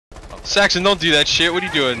Saxon, don't do that shit. What are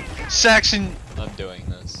you doing? Saxon! I'm doing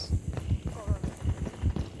this.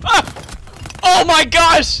 Ah! Oh my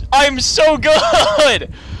gosh! I'm so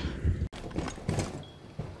good!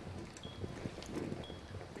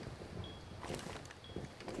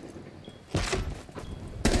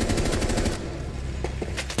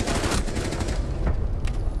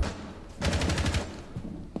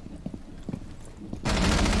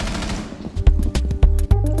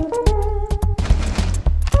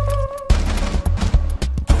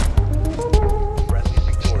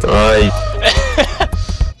 Nice.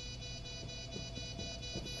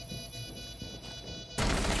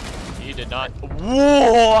 He did not.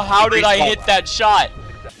 Whoa! How did I hit that shot?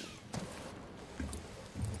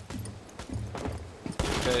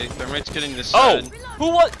 Okay, Thermite's getting this Oh! side. Who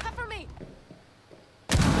was?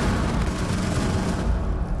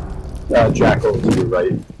 Jackal to your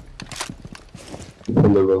right.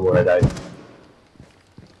 In the room where I died.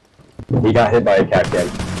 He got hit by a cat can.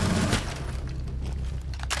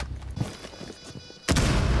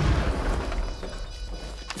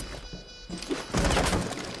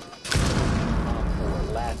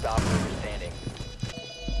 Last operator standing.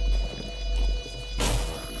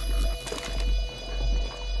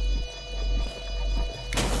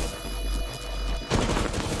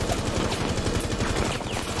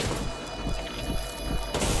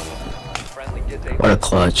 Friendly disabled. What a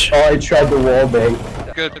clutch. Oh, I tried the wall bang.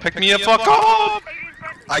 Good, pick me up, fuck off!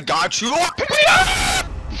 I got you! Pick me up!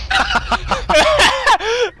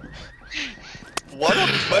 What a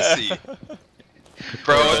pussy!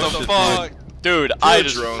 Bro, what the fuck? Dude, I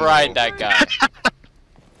just fried that guy.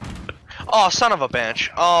 Oh, son of a bitch.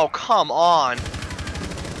 Oh, come on.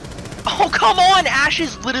 Oh, come on! Ash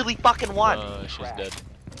is literally fucking what? She's dead.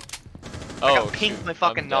 I Oh, got pinged shoot, my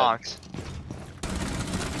fucking I'm dead. Nox.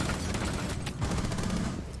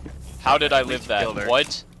 How did I live killed that? her.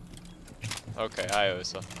 What? Okay, hi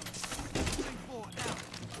Osa.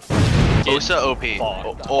 Osa OP.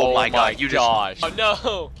 Oh my god, you gosh. Oh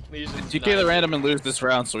no! Legion's GK the not- random and lose this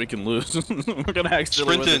round so we can lose. We're gonna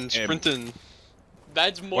accidentally win this game. Sprinting.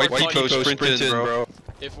 That's more White funny. people sprinting, bro.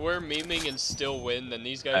 If we're memeing and still win, then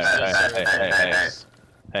these Hey, guys hey, just hey, hey,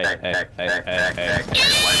 hey, hey, hey, hey, hey, hey.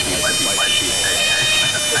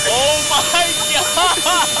 Oh my god!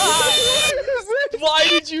 Why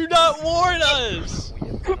did you not warn us?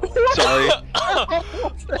 Sorry.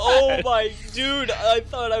 Oh my dude, I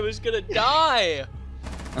thought I was gonna die.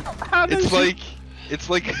 It's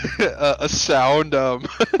like a sound.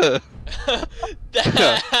 That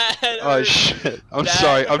Oh shit! I'm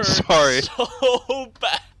sorry. I'm sorry. So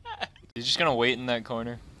bad. You're just gonna wait in that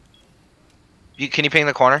corner. Can you ping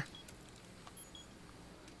the corner?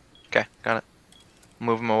 Okay, got it.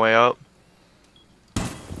 Move my way up.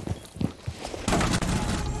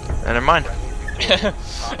 And never mind.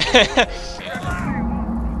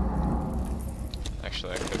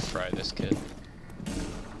 Actually, I could fry this kid.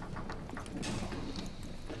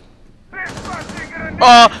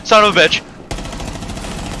 Oh, son of a bitch!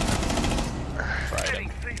 Fried him.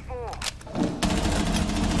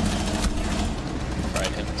 Fried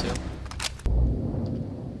him too.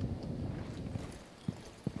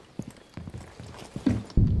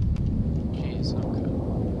 Jeez, okay.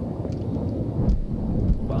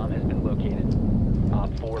 Bomb has been located.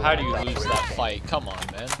 Op 4 How do you last lose operator that standing. fight? Come on,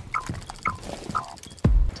 man.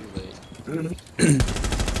 Too late.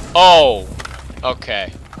 Oh!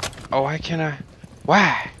 Okay. Oh, why can't I?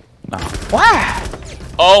 Why? No. Why?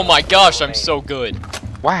 Oh my gosh, I'm so good.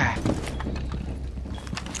 Why?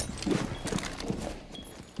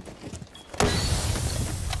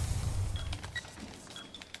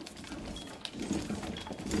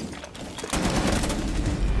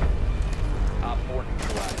 Op 4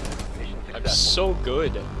 neutralized. Mission I'm successful. so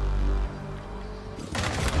good.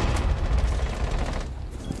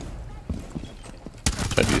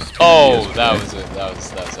 Oh, that was it. That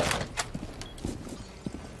was epic.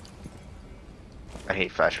 I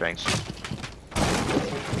hate flashbangs.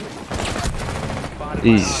 Spotted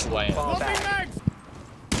Jeez. by Op 4. Fall back.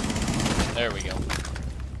 There we go.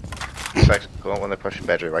 Expect go when they push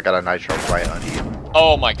bedroom. I got a nitro right on you.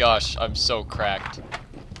 Oh my gosh, I'm so cracked.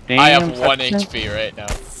 I have 1 HP right now.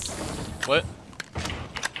 What?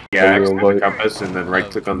 Yeah, X on the compass and then right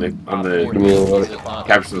click on the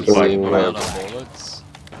capture the flag. Bullets?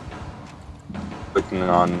 Clicking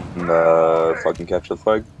on the fucking capture the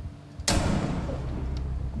flag.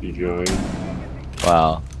 Enjoy.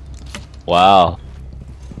 Wow. Wow.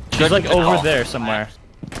 She's like over there somewhere.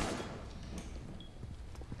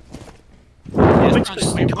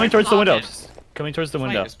 Coming towards the windows. coming towards the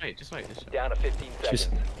window. Just wait. Down to 15 seconds.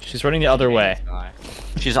 She's running the other way.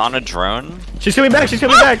 She's on a drone. She's coming back. She's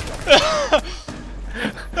coming back.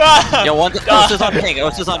 Yo, one. Osa's on pink.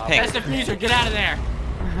 Osa's on pink. That's the freezer. Get out of there.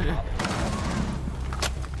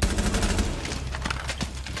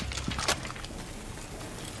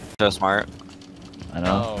 So smart. I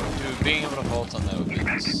know. Oh, dude, being able to vault on that would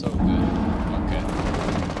be so good.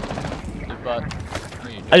 Okay. But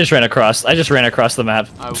I just ran across. The map.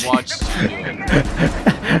 I watched you do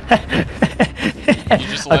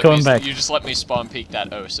it. You just let me spawn peek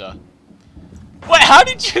that Osa. Wait, how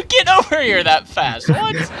did you get over here that fast?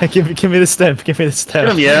 What? give me the stem. Give me the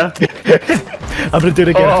stem. Yeah. I'm gonna do it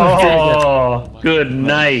again. Oh, good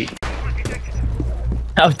night.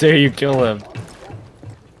 How dare you kill him?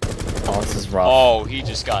 Oh, this is rough. Oh,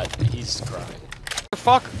 he's crying. The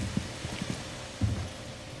fuck?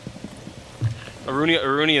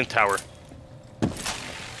 Arunian tower.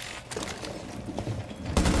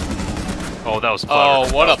 Oh, that was clever. Oh,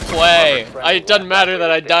 what a play! It doesn't matter that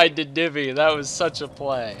I died to Divvy. That was such a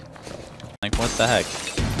play. Like, what the heck?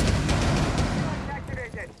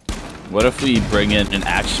 What if we bring in an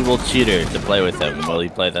actual cheater to play with him? Will he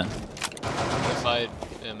play then? If I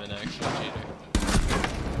am an actual cheater.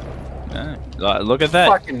 Look at that.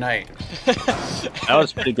 Fucking night. That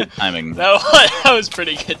was pretty good timing. That was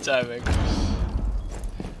pretty good timing.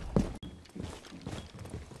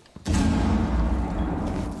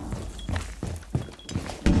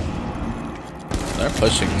 They're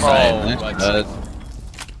pushing Oh, side.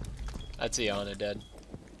 that's Iana dead.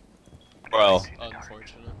 Bro.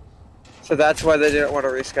 Unfortunate. So that's why they didn't want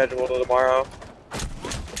to reschedule to tomorrow.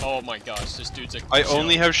 Oh my gosh, this dude's a I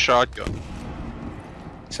only have shotgun.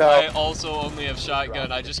 So I also only have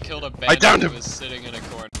shotgun. I just killed a bandit downed who him. was sitting in a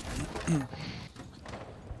corner.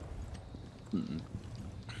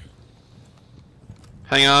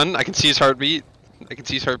 Hang on, I can see his heartbeat. I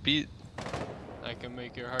I can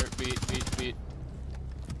make your heart beat.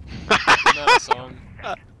 Not a song.